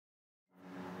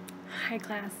Hi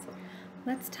class,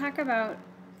 let's talk about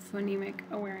phonemic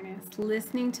awareness,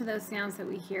 listening to those sounds that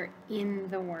we hear in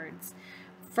the words.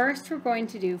 First, we're going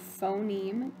to do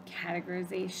phoneme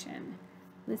categorization.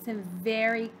 Listen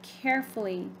very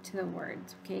carefully to the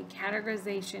words, okay?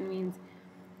 Categorization means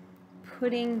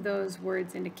putting those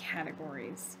words into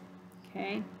categories,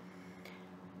 okay?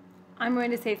 I'm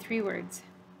going to say 3 words: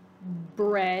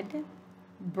 bread,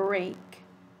 break,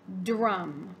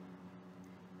 drum.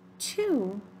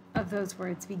 2 of those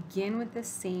words begin with the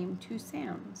same 2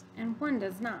 sounds, and 1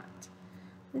 does not.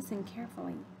 Listen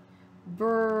carefully.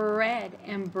 Bread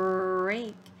and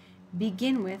break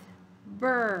begin with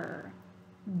burr.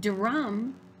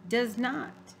 Drum does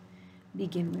not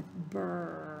begin with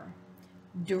burr.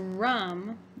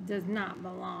 Drum does not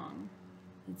belong.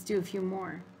 Let's do a few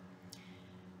more.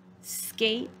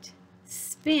 Skate,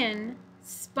 spin,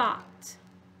 spot.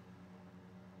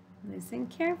 Listen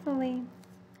carefully.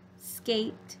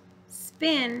 Skate,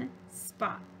 spin,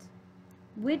 spot.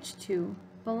 Which 2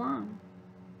 belong?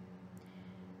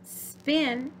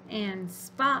 Spin and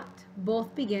spot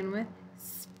both begin with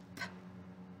sp.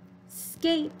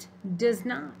 Skate does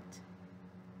not.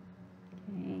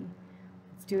 Okay,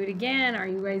 let's do it again. Are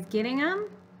you guys getting them?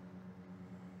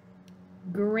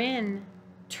 Grin,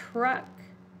 truck,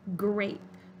 grape.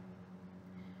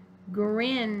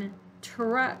 Grin,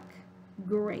 truck,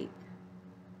 grape.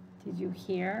 Did you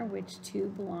hear which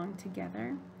 2 belong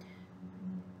together?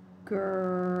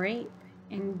 Grape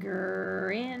and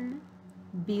grin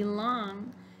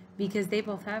belong because they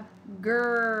both have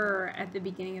grr at the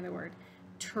beginning of the word.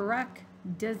 Truck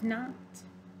does not.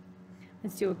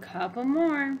 Let's do a couple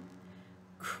more.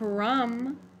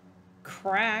 Crumb,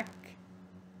 crack,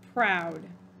 proud.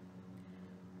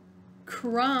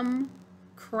 Crumb,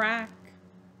 crack,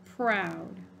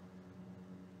 proud.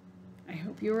 I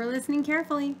hope you were listening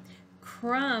carefully.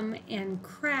 Crumb and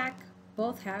crack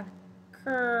both have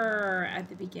cr at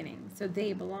the beginning, so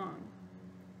they belong.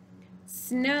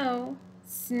 Snow,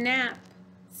 snap,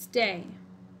 stay.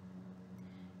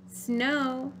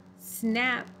 Snow,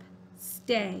 snap,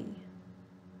 stay.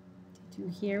 Did you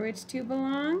hear which 2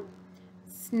 belong?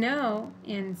 Snow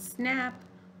and snap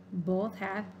both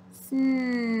have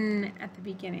sn at the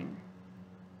beginning.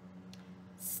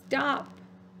 Stop,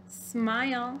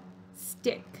 smile,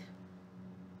 stick.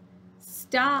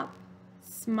 Stop,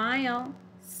 smile,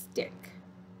 stick.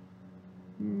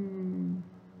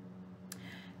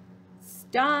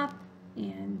 Stop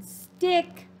and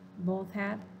stick both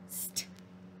have st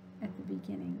at the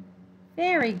beginning.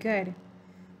 Very good.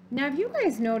 Now, have you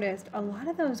guys noticed a lot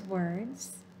of those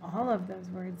words, all of those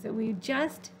words that we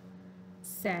just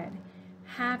said,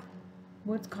 have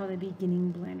what's called a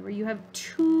beginning blend, where you have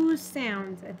 2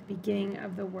 sounds at the beginning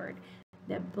of the word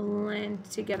that blend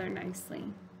together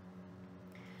nicely.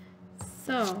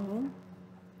 So,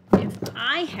 if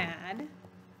I had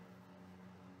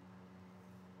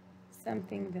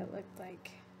something that looked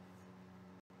like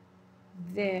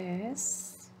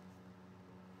this,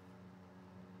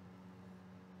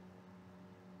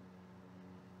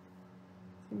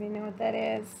 anybody know what that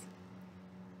is?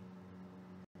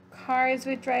 Cars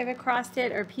would drive across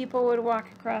it, or people would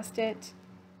walk across it.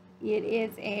 It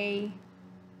is a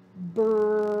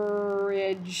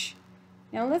bridge.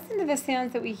 Now listen to the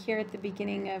sounds that we hear at the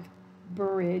beginning of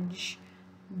bridge.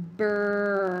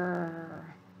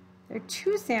 Brr. There are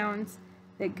 2 sounds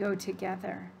that go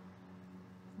together.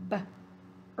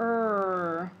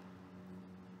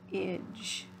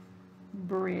 Idge.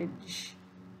 Bridge.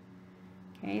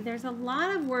 Okay, there's a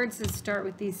lot of words that start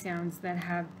with these sounds that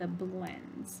have the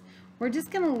blends. We're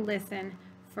just going to listen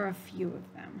for a few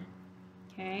of them.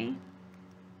 Okay?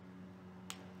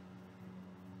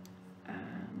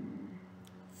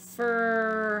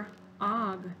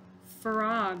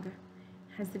 Frog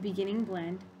has the beginning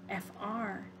blend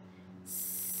FR.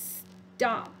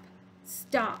 Stop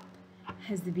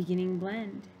has the beginning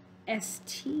blend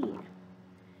ST.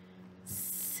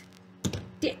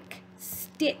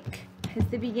 Stick has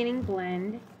the beginning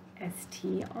blend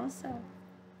ST also.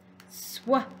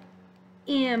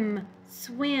 Swim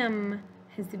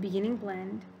has the beginning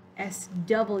blend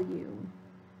SW.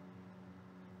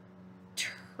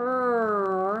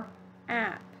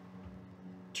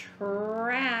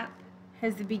 Trap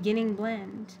has the beginning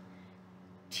blend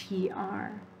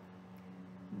TR.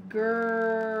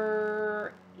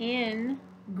 Grin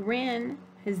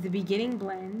has the beginning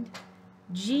blend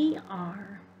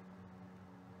GR.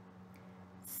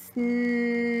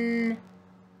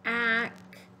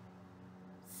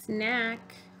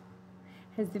 Snack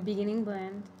has the beginning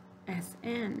blend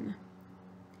SN.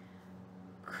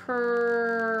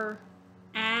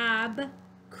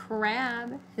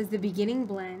 Crab has the beginning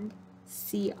blend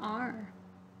CR.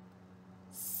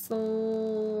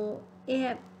 Slip,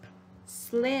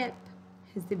 slip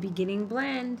has the beginning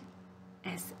blend,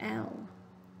 SL.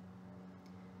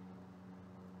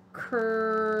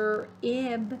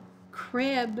 Crib,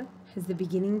 crib has the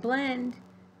beginning blend,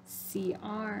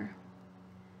 CR.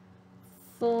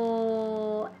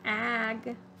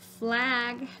 Flag,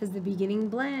 flag has the beginning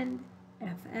blend,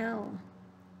 FL.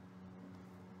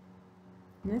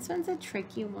 And this one's a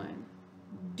tricky one.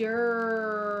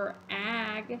 Drag,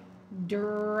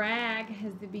 drag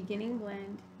has the beginning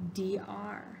blend,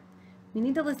 DR. We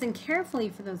need to listen carefully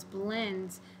for those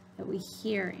blends that we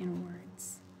hear in words.